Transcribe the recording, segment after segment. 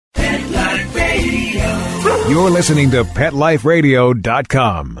You're listening to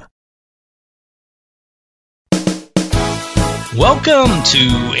PetLifeRadio.com. Welcome to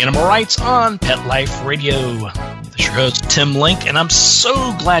Animal Rights on Pet Life Radio. This is your host, Tim Link, and I'm so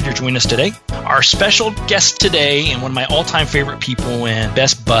glad you're joining us today. Our special guest today, and one of my all-time favorite people and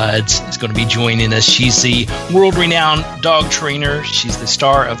best buds, is going to be joining us. She's the world-renowned dog trainer. She's the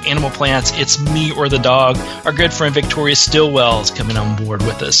star of Animal Planet's It's Me or the Dog. Our good friend Victoria Stilwell is coming on board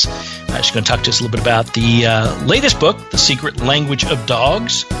with us. She's going to talk to us a little bit about the latest book, The Secret Language of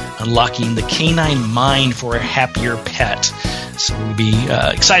Dogs, Unlocking the Canine Mind for a Happier Pet. So we'll be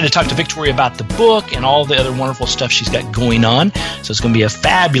excited to talk to Victoria about the book and all the other wonderful stuff she's got going on. So it's going to be a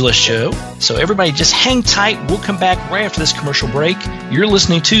fabulous show. So everybody just hang tight. We'll come back right after this commercial break. You're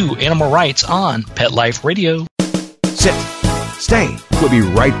listening to Animal Rights on Pet Life Radio. Sit. Stay. We'll be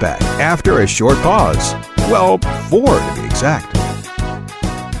right back after a short pause. Well, 4 to be exact.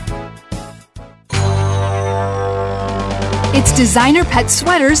 It's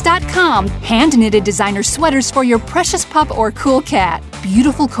DesignerPetSweaters.com. Hand-knitted designer sweaters for your precious pup or cool cat.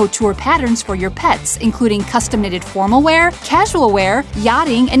 Beautiful couture patterns for your pets, including custom-knitted formal wear, casual wear,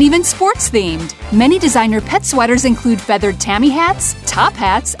 yachting, and even sports-themed. Many designer pet sweaters include feathered tammy hats, top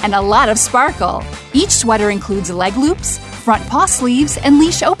hats, and a lot of sparkle. Each sweater includes leg loops, front paw sleeves, and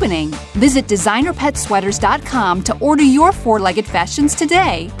leash opening. Visit DesignerPetSweaters.com to order your 4-legged fashions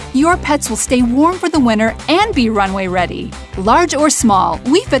today. Your pets will stay warm for the winter and be runway ready. Large or small,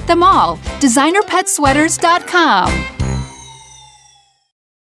 we fit them all. DesignerPetSweaters.com.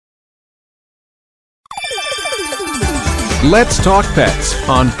 Let's talk pets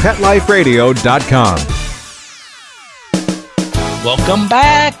on PetLifeRadio.com. Welcome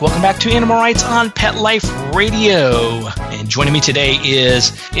back. Welcome back to Animal Rights on Pet Life Radio. And joining me today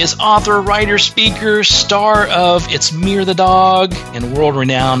is author, writer, speaker, star of It's Me or the Dog, and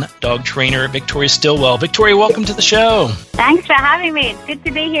world-renowned dog trainer, Victoria Stilwell. Victoria, welcome to the show. Thanks for having me. It's good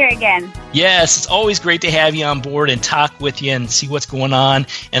to be here again. Yes, it's always great to have you on board and talk with you and see what's going on.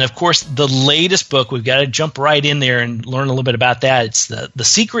 And, of course, the latest book, we've got to jump right in there and learn a little bit about that. It's The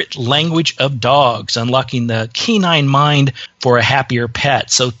Secret Language of Dogs, Unlocking the Canine Mind for a Happier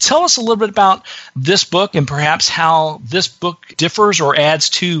Pet. So tell us a little bit about this book and perhaps how this book differs or adds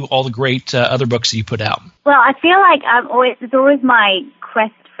to all the great other books that you put out. Well, I feel like it's always my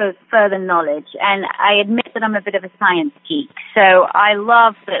quest for further knowledge, and I admit that I'm a bit of a science geek. So I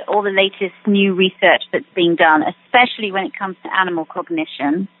love that all the latest new research that's being done, especially when it comes to animal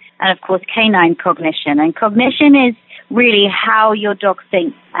cognition and, of course, canine cognition. And cognition is really how your dog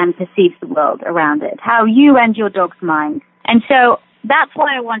thinks and perceives the world around it, how you and your dog's mind. And so that's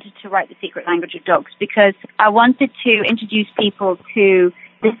why I wanted to write The Secret Language of Dogs, because I wanted to introduce people to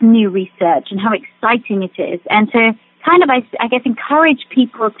this new research and how exciting it is, and to kind of, I guess, encourage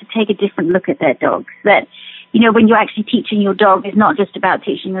people to take a different look at their dogs. That, you know, when you're actually teaching your dog, it's not just about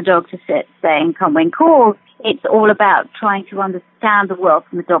teaching your dog to sit, stay, and come when called. It's all about trying to understand the world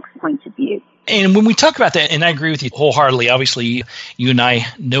from the dog's point of view. And when we talk about that, and I agree with you wholeheartedly, obviously you and I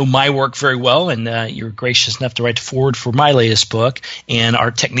know my work very well, and you're gracious enough to write the foreword for my latest book, and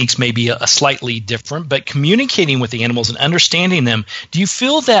our techniques may be a slightly different, but communicating with the animals and understanding them, do you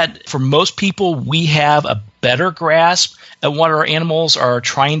feel that for most people we have a better grasp at what our animals are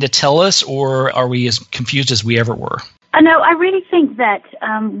trying to tell us, or are we as confused as we ever were? No, I really think that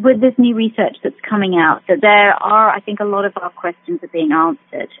with this new research that's coming out, that there are, I think, a lot of our questions are being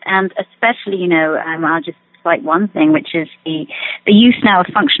answered. And especially, you know, I'll just cite one thing, which is the use now of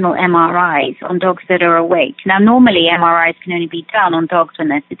functional MRIs on dogs that are awake. Now, normally MRIs can only be done on dogs when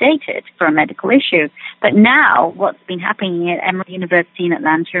they're sedated for a medical issue. But now what's been happening at Emory University in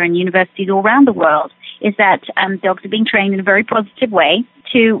Atlanta and universities all around the world is that dogs are being trained in a very positive way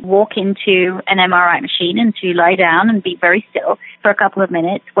to walk into an MRI machine and to lie down and be very still for a couple of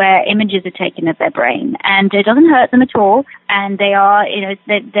minutes, where images are taken of their brain. And it doesn't hurt them at all. And they are, you know,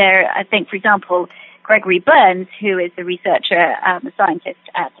 they're, I think, for example, Gregory Burns, who is a researcher, a scientist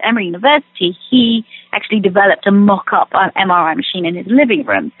at Emory University, he actually developed a mock-up MRI machine in his living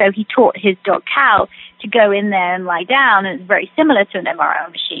room. So he taught his dog Cal to go in there and lie down, and it's very similar to an MRI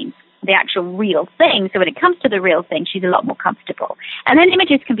machine, the actual real thing. So when it comes to the real thing, she's a lot more comfortable. And then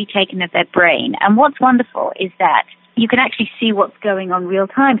images can be taken of their brain. And what's wonderful is that you can actually see what's going on real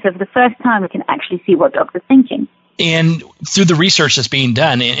time. So for the first time, we can actually see what dogs are thinking. And through the research that's being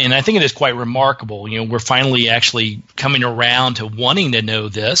done, and I think it is quite remarkable, we're finally actually coming around to wanting to know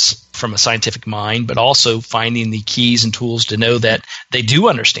this from a scientific mind, but also finding the keys and tools to know that they do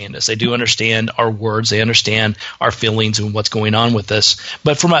understand us. They do understand our words. They understand our feelings and what's going on with us.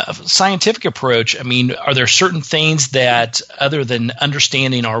 But from a scientific approach, are there certain things that, other than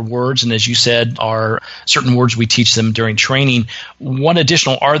understanding our words, and as you said, are certain words we teach them during training, what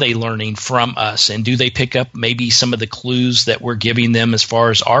additional are they learning from us? And do they pick up maybe some of the clues that we're giving them as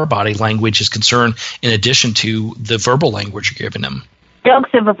far as our body language is concerned, in addition to the verbal language you're giving them?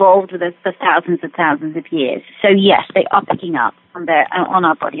 Dogs have evolved with us for thousands and thousands of years. So yes, they are picking up on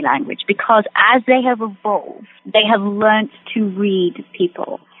our body language, because as they have evolved, they have learned to read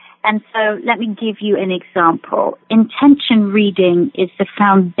people. And so let me give you an example. Intention reading is the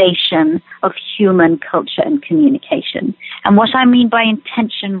foundation of human culture and communication. And what I mean by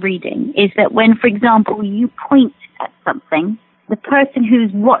intention reading is that when, for example, you point at something, the person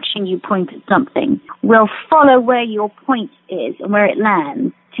who's watching you point at something will follow where your point is and where it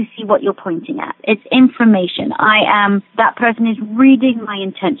lands to see what you're pointing at. It's information. That person is reading my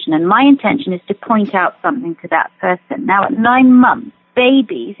intention, and my intention is to point out something to that person. Now, at 9 months,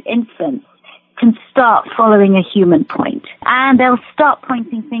 babies, infants, can start following a human point, and they'll start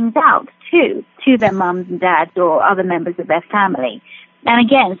pointing things out too, to their mums and dads or other members of their family. And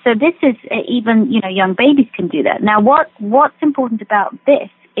again, so this is even, young babies can do that. Now, what's important about this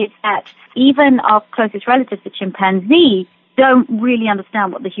is that even our closest relatives, the chimpanzee, don't really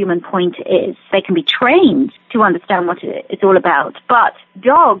understand what the human point is. They can be trained to understand what it's all about, but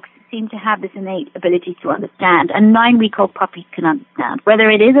dogs seem to have this innate ability to understand, and 9-week-old puppies can understand,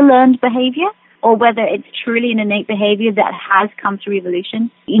 whether it is a learned behavior or whether it's truly an innate behavior that has come through evolution.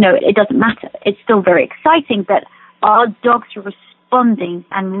 It doesn't matter. It's still very exciting that our dogs are responding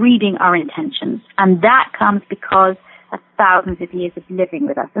and reading our intentions. And that comes because of thousands of years of living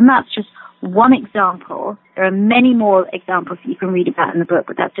with us. And that's just one example. There are many more examples that you can read about in the book,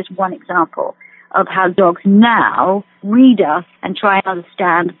 but that's just one example of how dogs now read us and try and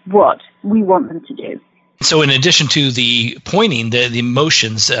understand what we want them to do. So in addition to the pointing, the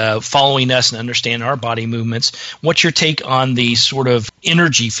emotions, following us and understanding our body movements, what's your take on the sort of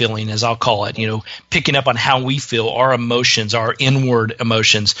energy feeling, as I'll call it, picking up on how we feel, our emotions, our inward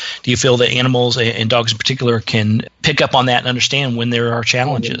emotions? Do you feel that animals, and dogs in particular, can pick up on that and understand when there are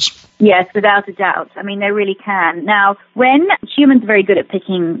challenges? Yes, without a doubt. They really can. Now, when humans are very good at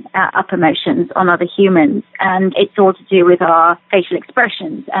picking up emotions on other humans, and it's all to do with our facial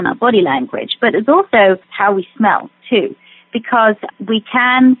expressions and our body language, but it's also how we smell too. Because we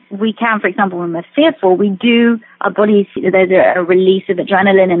can, for example, when we're fearful, our bodies, there's a release of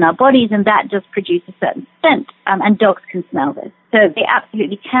adrenaline in our bodies, and that just produces a certain scent, and dogs can smell this. So they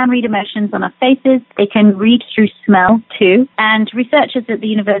absolutely can read emotions on our faces. They can read through smell too. And researchers at the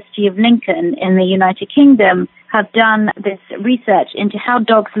University of Lincoln in the United Kingdom have done this research into how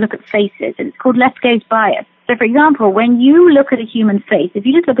dogs look at faces, and it's called left gaze bias. So, for example, when you look at a human face, if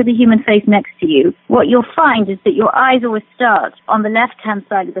you just look at the human face next to you, what you'll find is that your eyes always start on the left-hand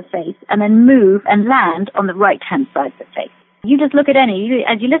side of the face and then move and land on the right-hand side of the face. You just look at as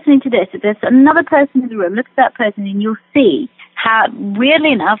you're listening to this, if there's another person in the room, look at that person and you'll see how,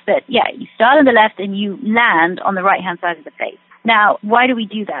 weirdly enough, that, you start on the left and you land on the right-hand side of the face. Now, why do we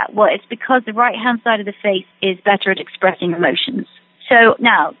do that? Well, it's because the right-hand side of the face is better at expressing emotions. So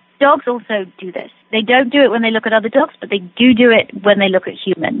now, dogs also do this. They don't do it when they look at other dogs, but they do it when they look at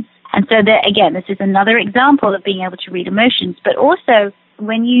humans. And so, again, this is another example of being able to read emotions. But also,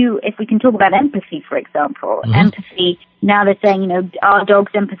 if we can talk about empathy, for example, empathy, now they're saying, are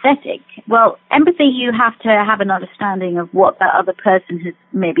dogs empathetic? Well, empathy, you have to have an understanding of what that other person has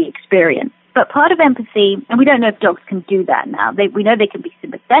maybe experienced. But part of empathy, and we don't know if dogs can do that now. We know they can be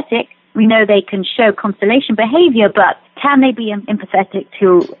sympathetic. We know they can show constellation behavior, but can they be empathetic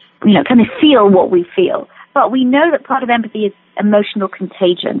to, can they feel what we feel? But we know that part of empathy is emotional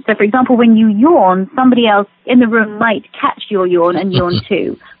contagion. So, for example, when you yawn, somebody else in the room might catch your yawn and yawn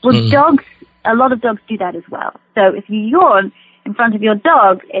too. Well, a lot of dogs do that as well. So if you yawn in front of your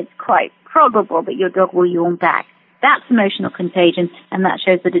dog, it's quite probable that your dog will yawn back. That's emotional contagion, and that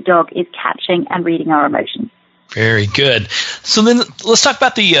shows that a dog is catching and reading our emotions. Very good. So then let's talk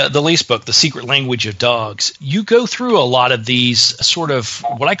about the latest book, The Secret Language of Dogs. You go through a lot of these sort of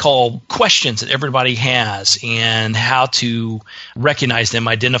what I call questions that everybody has and how to recognize them,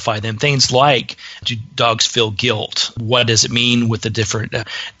 identify them. Things like, do dogs feel guilt? What does it mean with the different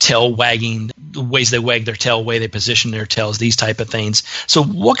tail wagging, the ways they wag their tail, the way they position their tails, these type of things. So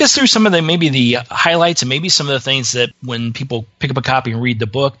walk us through some of maybe the highlights and maybe some of the things that when people pick up a copy and read the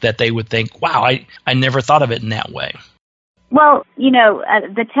book that they would think, wow, I never thought of it in that that way? Well,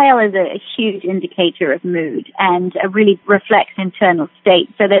 the tail is a huge indicator of mood and really reflects internal state.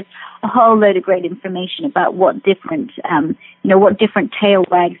 So there's a whole load of great information about what different tail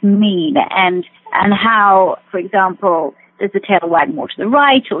wags mean and how, for example, does the tail wag more to the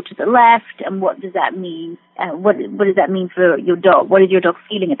right or to the left, and what does that mean? What does that mean for your dog? What is your dog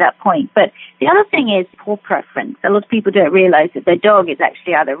feeling at that point? But the other thing is paw preference. A lot of people don't realize that their dog is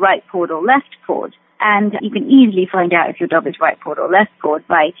actually either right-pawed or left-pawed. And you can easily find out if your dog is right-pawed or left-pawed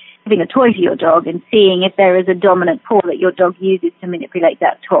by giving a toy to your dog and seeing if there is a dominant paw that your dog uses to manipulate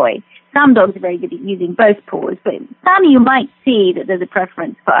that toy. Some dogs are very good at using both paws, but some you might see that there's a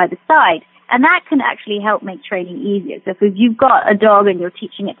preference for either side. And that can actually help make training easier. So if you've got a dog and you're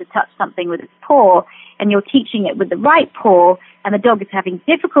teaching it to touch something with its paw, and you're teaching it with the right paw, and the dog is having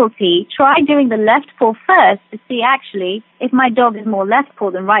difficulty, try doing the left paw first to see actually if my dog is more left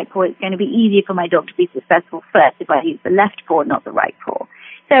paw than right paw, it's going to be easier for my dog to be successful first if I use the left paw, not the right paw.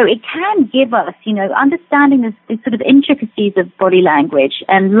 So it can give us, understanding the sort of intricacies of body language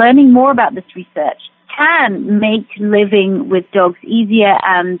and learning more about this research can make living with dogs easier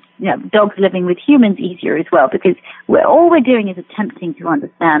and dogs living with humans easier as well, because all we're doing is attempting to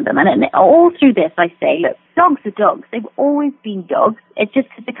understand them. And all through this, I say, look, dogs are dogs. They've always been dogs. It's just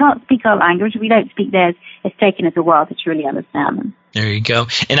because they can't speak our language, we don't speak theirs. It's taken us a while to truly understand them. There you go.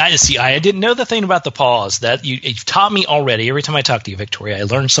 And I didn't know the thing about the paws. That you've taught me already. Every time I talk to you, Victoria, I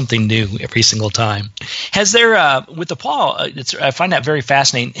learn something new every single time. Has there, with the paw, I find that very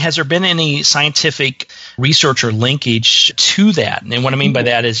fascinating. Has there been any scientific research or linkage to that? And what I mean by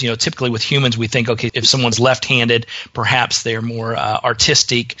that is, typically with humans, we think, okay, if someone's left-handed, perhaps they're more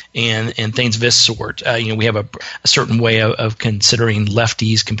artistic and things of this sort. We have a certain way of considering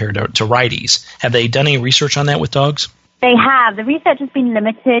lefties compared to righties. Have they done any research on that with dogs? They have. The research has been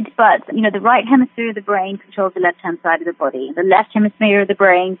limited, but, the right hemisphere of the brain controls the left-hand side of the body. The left hemisphere of the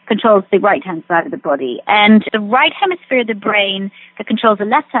brain controls the right-hand side of the body. And the right hemisphere of the brain that controls the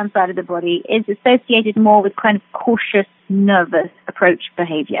left-hand side of the body is associated more with kind of cautious, nervous approach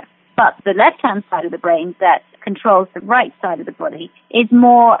behavior. But the left-hand side of the brain that controls the right side of the body is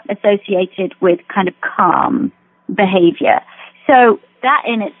more associated with kind of calm behavior. So that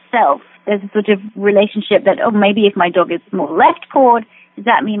in itself, there's a sort of relationship that, maybe if my dog is more left-pawed, does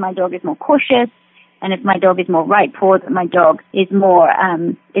that mean my dog is more cautious? And if my dog is more right-pawed, my dog is more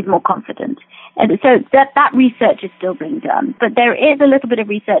confident. And so that research is still being done. But there is a little bit of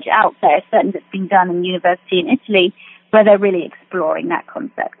research out there, certainly that's being done in university in Italy, where they're really exploring that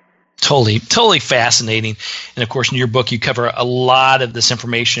concept. Totally fascinating. And of course, in your book, you cover a lot of this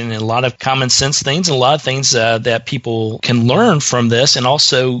information and a lot of common sense things and a lot of things that people can learn from this and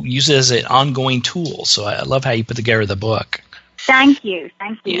also use it as an ongoing tool. So I love how you put together the book. Thank you.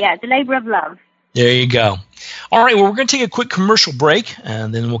 Yeah, it's a labor of love. There you go. All right, well, we're going to take a quick commercial break,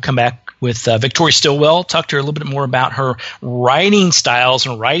 and then we'll come back with Victoria Stilwell, talk to her a little bit more about her writing styles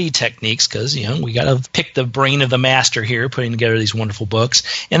and writing techniques, because, we got to pick the brain of the master here, putting together these wonderful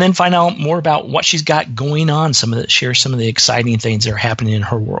books, and then find out more about what she's got going on, share some of the exciting things that are happening in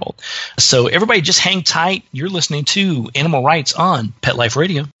her world. So everybody just hang tight. You're listening to Animal Rights on Pet Life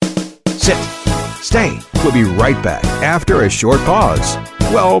Radio. Sit. Stay. We'll be right back after a short pause.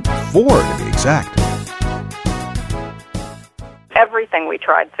 Well, 4 to be exact. Everything we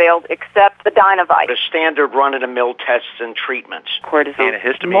tried failed except the Dynovite. The standard run-of-the-mill tests and treatments. Cortisone,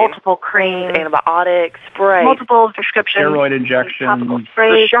 antihistamine, multiple creams, antibiotics, spray, multiple prescriptions, steroid injections,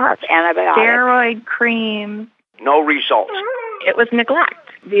 sprays, shots, antibiotics, steroid creams. No results. It was neglect.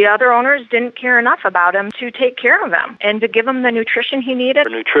 The other owners didn't care enough about him to take care of him and to give him the nutrition he needed. A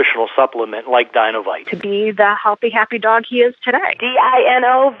nutritional supplement like Dynovite. To be the healthy, happy dog he is today.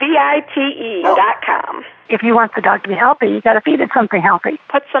 DINOVITE.com. If you want the dog to be healthy, you got to feed it something healthy.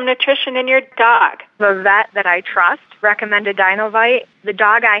 Put some nutrition in your dog. The vet that I trust recommended Dynovite. The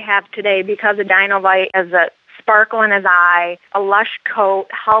dog I have today, because of Dynovite, has a sparkle in his eye, a lush coat,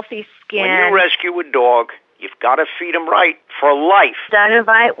 healthy skin. When you rescue a dog, you've got to feed him right for life.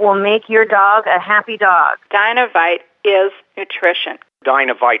 Dynovite will make your dog a happy dog. Dynovite is nutrition.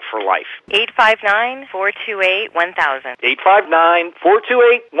 Dynovite for life. 859-428-1000.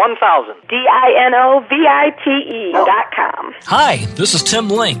 859-428-1000. DINOVITE.com. Hi, this is Tim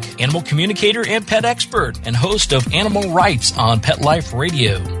Link, animal communicator and pet expert and host of Animal Rights on Pet Life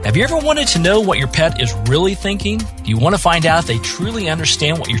Radio. Have you ever wanted to know what your pet is really thinking? Do you want to find out if they truly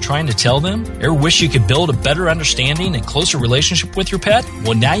understand what you're trying to tell them? Ever wish you could build a better understanding and closer relationship with your pet?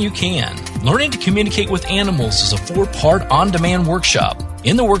 Well, now you can. Learning to communicate with animals is a 4-part on-demand workshop.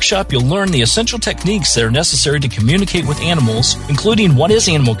 In the workshop, you'll learn the essential techniques that are necessary to communicate with animals, including what is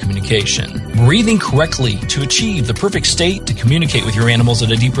animal communication, breathing correctly to achieve the perfect state to communicate with your animals at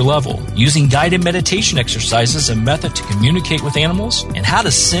a deeper level, using guided meditation exercises and method to communicate with animals, and how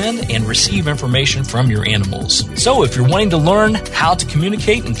to send and receive information from your animals. So if you're wanting to learn how to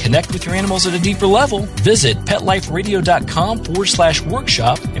communicate and connect with your animals at a deeper level, visit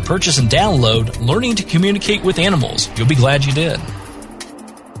PetLifeRadio.com/workshop and purchase and download Learning to Communicate with Animals. You'll be glad you did.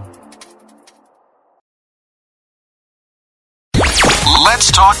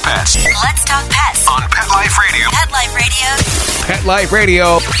 Let's talk pets. Let's talk pets On Pet Life Radio. Pet Life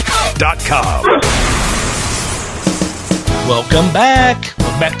Radio. PetLifeRadio.com. Welcome back.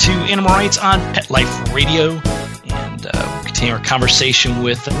 Welcome back to Animal Rights on Pet Life Radio. And we continue our conversation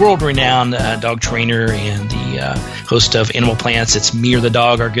with world-renowned dog trainer and the host of Animal Planets. It's Me or the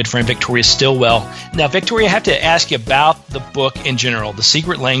Dog, our good friend Victoria Stilwell. Now, Victoria, I have to ask you about the book in general, The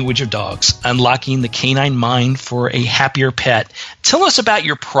Secret Language of Dogs, Unlocking the Canine Mind for a Happier Pet. Tell us about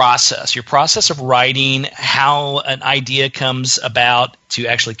your process of writing, how an idea comes about to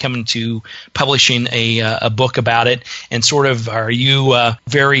actually come into publishing a book about it, and sort of, are you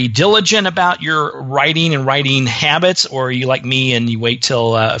very diligent about your writing and writing habits, or are you like me and you wait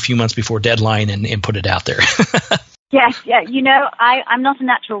till a few months before deadline and put it out there? Yes, yeah. You know, I'm not a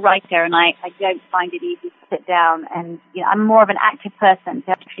natural writer, and I don't find it easy to sit down. And I'm more of an active person.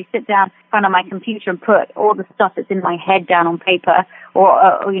 To actually sit down in front of my computer and put all the stuff that's in my head down on paper or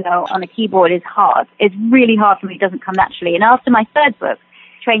on a keyboard is hard. It's really hard for me. It doesn't come naturally. And after my third book,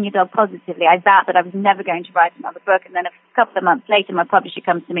 Train Your Dog Positively, I vowed that I was never going to write another book. And then a couple of months later, my publisher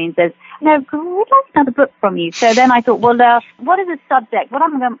comes to me and says, "No, we'd like another book from you." So then I thought, well, what is a subject? What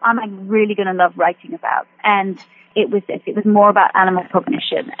am I really going to love writing about? And it was this. It was more about animal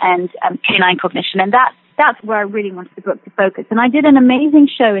cognition and canine cognition. And that's where I really wanted the book to focus. And I did an amazing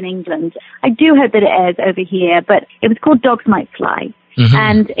show in England. I do hope that it airs over here, but it was called Dogs Might Fly. Mm-hmm.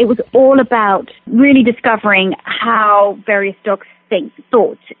 And it was all about really discovering how various dogs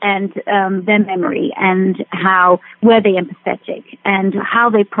thought and their memory, and how were they empathetic, and how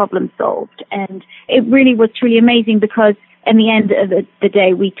they problem solved. And it really was truly amazing, because in the end of the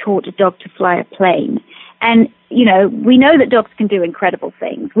day, we taught a dog to fly a plane. And, we know that dogs can do incredible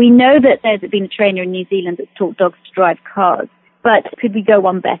things. We know that there's been a trainer in New Zealand that's taught dogs to drive cars. But could we go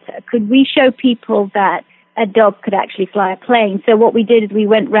one better? Could we show people that a dog could actually fly a plane? So what we did is we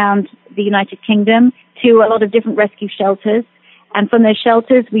went round the United Kingdom to a lot of different rescue shelters. And from those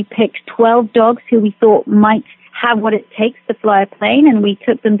shelters, we picked 12 dogs who we thought might have what it takes to fly a plane. And we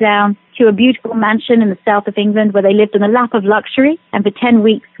took them down to a beautiful mansion in the south of England where they lived in a lap of luxury. And for 10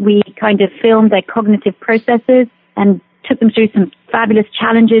 weeks, we kind of filmed their cognitive processes and took them through some fabulous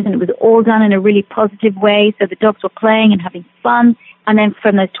challenges. And it was all done in a really positive way. So the dogs were playing and having fun. And then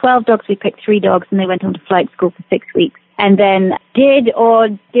from those 12 dogs, we picked 3 dogs, and they went on to flight school for 6 weeks. And then did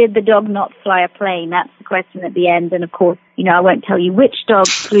the dog not fly a plane? That's the question at the end. And of course, I won't tell you which dog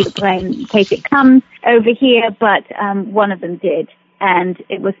flew the plane in case it comes over here, but one of them did. And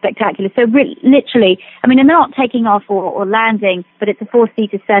it was spectacular. So literally, and they're not taking off or landing, but it's a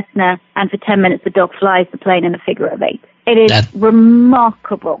 4-seater Cessna, and for 10 minutes the dog flies the plane in a figure of 8. It is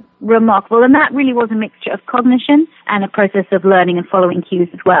remarkable. And that really was a mixture of cognition and a process of learning and following cues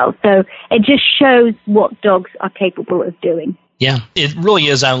as well. So it just shows what dogs are capable of doing. Yeah, it really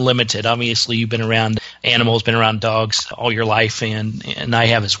is unlimited. Obviously, you've been around animals, been around dogs all your life, and I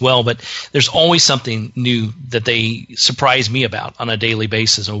have as well. But there's always something new that they surprise me about on a daily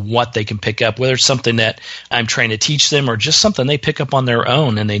basis of what they can pick up, whether it's something that I'm trying to teach them or just something they pick up on their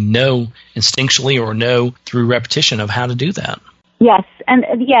own and they know instinctually or know through repetition of how to do that. Yes, and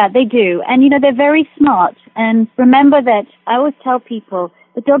they do. And, they're very smart. And remember that I always tell people,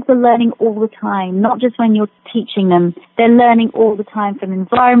 the dogs are learning all the time, not just when you're teaching them. They're learning all the time from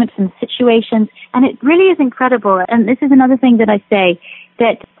environments and situations, and it really is incredible. And this is another thing that I say,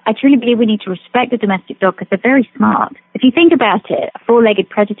 that I truly believe we need to respect the domestic dog because they're very smart. If you think about it, a 4-legged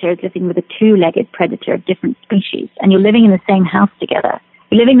predator is living with a 2-legged predator of different species, and you're living in the same house together.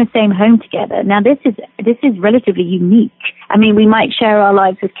 You're living in the same home together. Now, this is relatively unique. We might share our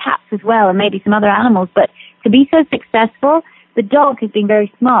lives with cats as well, and maybe some other animals, but to be so successful, the dog has been very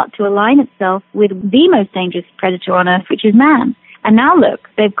smart to align itself with the most dangerous predator on earth, which is man. And now look,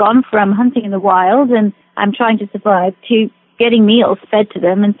 they've gone from hunting in the wild and I'm trying to survive to getting meals fed to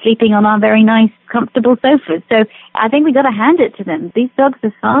them and sleeping on our very nice, comfortable sofas. So I think we got to hand it to them. These dogs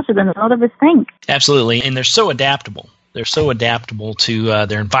are smarter than a lot of us think. Absolutely. And they're so adaptable. They're so adaptable to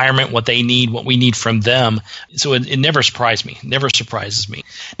their environment, what they need, what we need from them. So it never surprised me, never surprises me.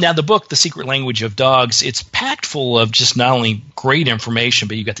 Now, the book, The Secret Language of Dogs, it's packed full of just not only great information,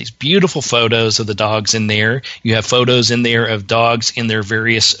 but you got these beautiful photos of the dogs in there. You have photos in there of dogs in their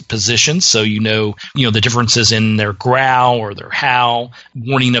various positions, so you know the differences in their growl or their howl,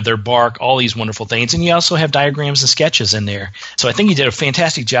 warning of their bark, all these wonderful things. And you also have diagrams and sketches in there. So I think you did a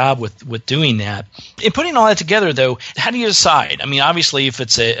fantastic job with doing that. In putting all that together, though, how do you decide? I mean, obviously, if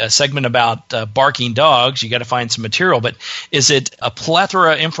it's a segment about barking dogs, you got to find some material. But is it a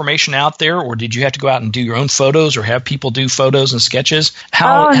plethora of information out there, or did you have to go out and do your own photos, or have people do photos and sketches?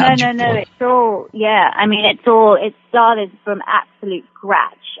 No. It's all, I mean, it started from absolute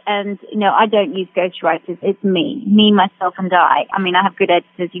scratch. And, I don't use ghostwriters. It's me, myself, and I. I mean, I have good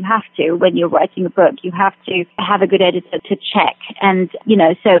editors. You have to, when you're writing a book, you have to have a good editor to check. And,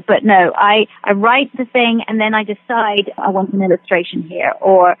 but no, I write the thing and then I decide I want an illustration here,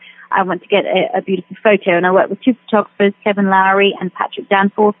 or I want to get a beautiful photo. And I work with two photographers, Kevin Lowry and Patrick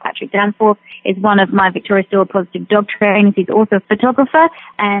Danforth. Patrick Danforth is one of my Victoria Stewart Positive Dog trainers. He's also a photographer,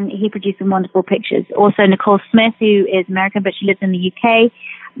 and he produced some wonderful pictures. Also, Nicole Smith, who is American, but she lives in the UK.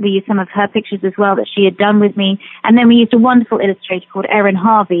 We used some of her pictures as well that she had done with me. And then we used a wonderful illustrator called Erin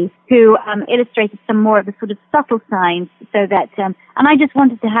Harvey, who illustrated some more of the sort of subtle signs, so that, and I just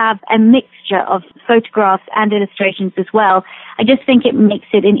wanted to have a mixture of photographs and illustrations as well. I just think it makes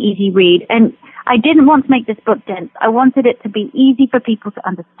it an easy read. And I didn't want to make this book dense. I wanted it to be easy for people to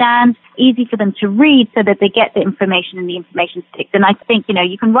understand, easy for them to read, so that they get the information and the information sticks. And I think,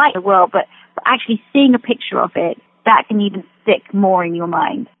 you can write a world, but actually seeing a picture of it, that can even stick more in your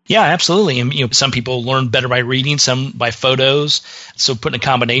mind. Yeah, absolutely. And some people learn better by reading, some by photos. So putting a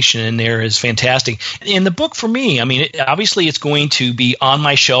combination in there is fantastic. In the book, for me, I mean, obviously it's going to be on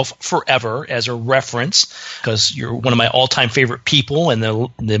my shelf forever as a reference, because you're one of my all-time favorite people, and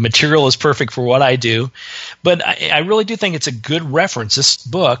the material is perfect for what I do. But I really do think it's a good reference. This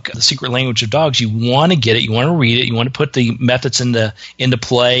book, The Secret Language of Dogs, you want to get it, you want to read it, you want to put the methods into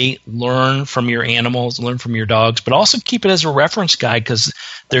play, learn from your animals, learn from your dogs, but also keep it as a reference guide, because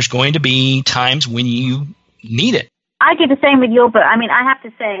there's going to be times when you need it. I do the same with your book. I mean, I have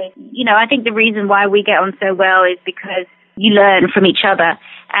to say, I think the reason why we get on so well is because you learn from each other.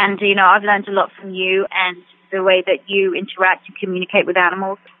 And, I've learned a lot from you and the way that you interact and communicate with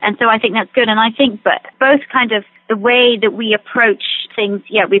animals. And so I think that's good. And I think, but both kind of the way that we approach things,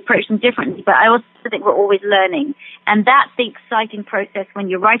 we approach them differently, but I also think we're always learning. And that's the exciting process when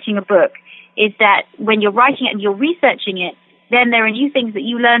you're writing a book, is that when you're writing it and you're researching it, then there are new things that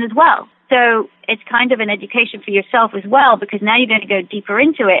you learn as well. So it's kind of an education for yourself as well, because now you're going to go deeper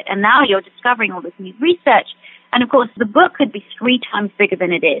into it, and now you're discovering all this new research. And of course, the book could be 3 times bigger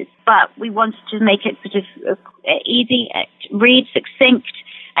than it is, but we wanted to make it sort of easy, read, succinct,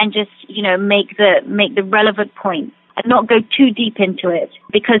 and just, make the relevant points and not go too deep into it,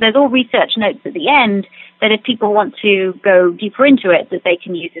 because there's all research notes at the end that if people want to go deeper into it, that they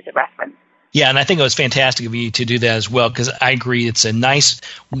can use as a reference. Yeah, and I think it was fantastic of you to do that as well, because I agree it's a nice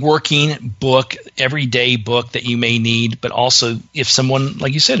working book, everyday book that you may need, but also if someone,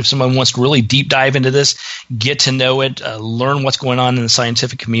 like you said, if someone wants to really deep dive into this, get to know it, learn what's going on in the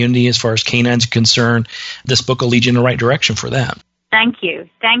scientific community as far as canines are concerned, this book will lead you in the right direction for that. Thank you.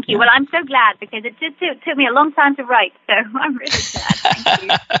 Well, I'm so glad, because it took me a long time to write, so I'm really glad.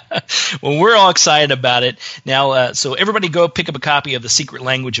 Thank you. Well, we're all excited about it. Now, so everybody go pick up a copy of The Secret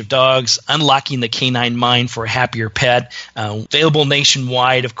Language of Dogs, Unlocking the Canine Mind for a Happier Pet. Available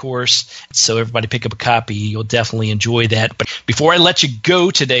nationwide, of course, so everybody pick up a copy. You'll definitely enjoy that. But before I let you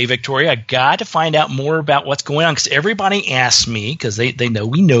go today, Victoria, I got to find out more about what's going on, because everybody asks me, because they know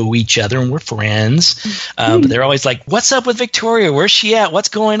we know each other and we're friends, but they're always like, what's up with Victoria? Where's she at? What's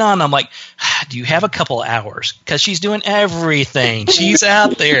going on? I'm like, do you have a couple hours? Because she's doing everything. She's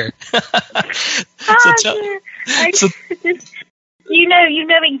out there. You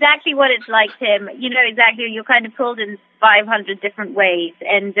know exactly what it's like, Tim. You know exactly. You're kind of pulled in 500 different ways.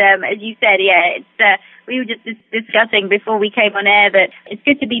 And as you said, we were just discussing before we came on air that it's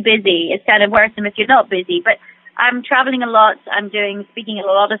good to be busy. It's kind of worrisome if you're not busy. But I'm traveling a lot. I'm speaking at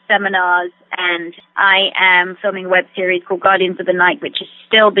a lot of seminars, and I am filming a web series called Guardians of the Night, which is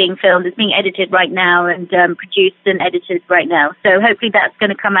still being filmed. It's being edited right now and produced and edited right now. So hopefully that's going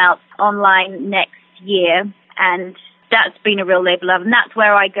to come out online next year. And that's been a real labor love. And that's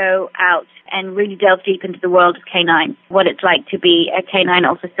where I go out and really delve deep into the world of canine, what it's like to be a canine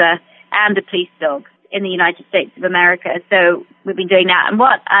officer and a police dog in the United States of America. So we've been doing that. And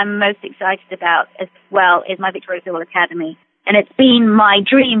what I'm most excited about as well is my Victoria Stewart Academy. And it's been my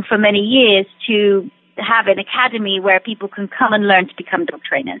dream for many years to have an academy where people can come and learn to become dog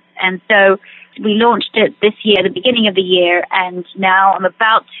trainers. And so we launched it this year, the beginning of the year, and now I'm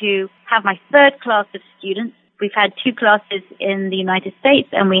about to have my third class of students. We've had 2 classes in the United States,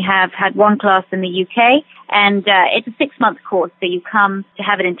 and we have had 1 class in the UK. And it's a 6-month course, so you come to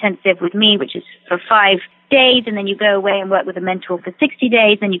have an intensive with me, which is for 5 days, and then you go away and work with a mentor for 60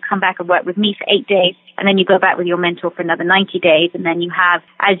 days, and you come back and work with me for 8 days, and then you go back with your mentor for another 90 days, and then you have,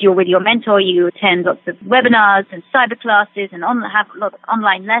 as you're with your mentor, you attend lots of webinars and cyber classes and have a lot of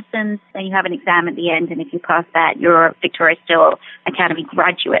online lessons, then you have an exam at the end, and if you pass that, you're a Victoria Stilwell Academy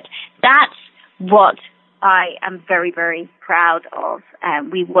graduate. That's what I am very, very proud of.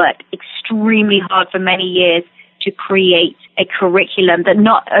 We worked extremely hard for many years to create a curriculum that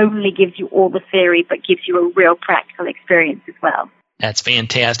not only gives you all the theory, but gives you a real practical experience as well. That's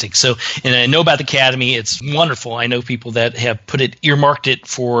fantastic. So, and I know about the Academy. It's wonderful. I know people that have earmarked it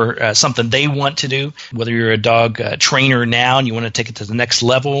for something they want to do, whether you're a dog trainer now and you want to take it to the next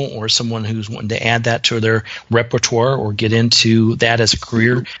level, or someone who's wanting to add that to their repertoire or get into that as a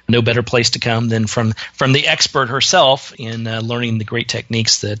career. No better place to come than from the expert herself in learning the great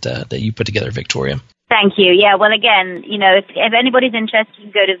techniques that you put together, Victoria. Thank you. Yeah, well, again, if anybody's interested,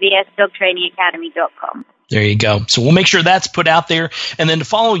 you can go to vsdogtrainingacademy.com. There you go. So we'll make sure that's put out there. And then to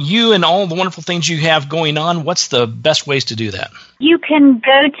follow you and all the wonderful things you have going on, what's the best ways to do that? You can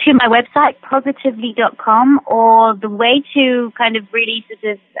go to my website, positively.com, or the way to kind of really sort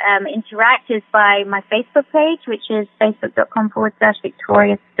of interact is by my Facebook page, which is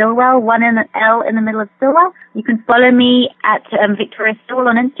facebook.com/Victoria Stilwell, 1 L in the middle of Stilwell. You can follow me at Victoria Stilwell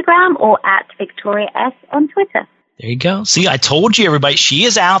on Instagram or at Victoria S on Twitter. There you go. See, I told you, everybody, she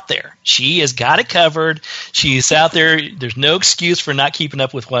is out there. She has got it covered. She's out there. There's no excuse for not keeping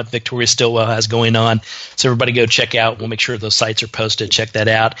up with what Victoria Stilwell has going on. So everybody go check out. We'll make sure those sites are posted. Check that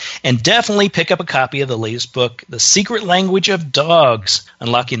out. And definitely pick up a copy of the latest book, The Secret Language of Dogs,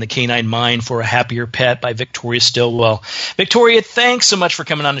 Unlocking the Canine Mind for a Happier Pet by Victoria Stilwell. Victoria, thanks so much for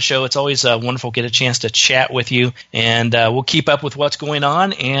coming on the show. It's always wonderful to get a chance to chat with you. And we'll keep up with what's going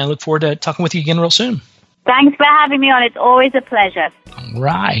on and look forward to talking with you again real soon. Thanks for having me on. It's always a pleasure. All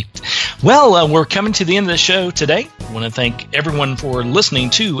right. Well, we're coming to the end of the show today. I want to thank everyone for listening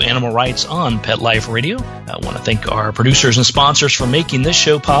to Animal Rights on Pet Life Radio. I want to thank our producers and sponsors for making this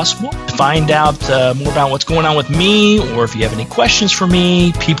show possible. To find out more about what's going on with me, or if you have any questions for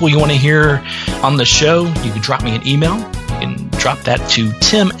me, people you want to hear on the show, you can drop me an email. You can drop that to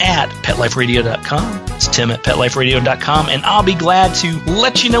tim@petliferadio.com. It's tim@petliferadio.com, and I'll be glad to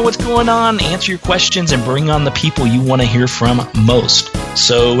let you know what's going on, answer your questions, and bring on the people you want to hear from most.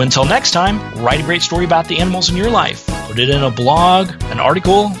 So until next time, write a great story about the animals in your life. Put it in a blog, an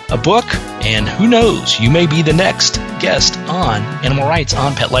article, a book, and who knows, you may be the next guest on Animal Rights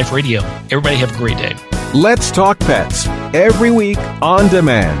on Pet Life Radio. Everybody have a great day. Let's Talk Pets, every week on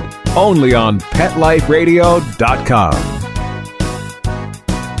demand, only on PetLifeRadio.com.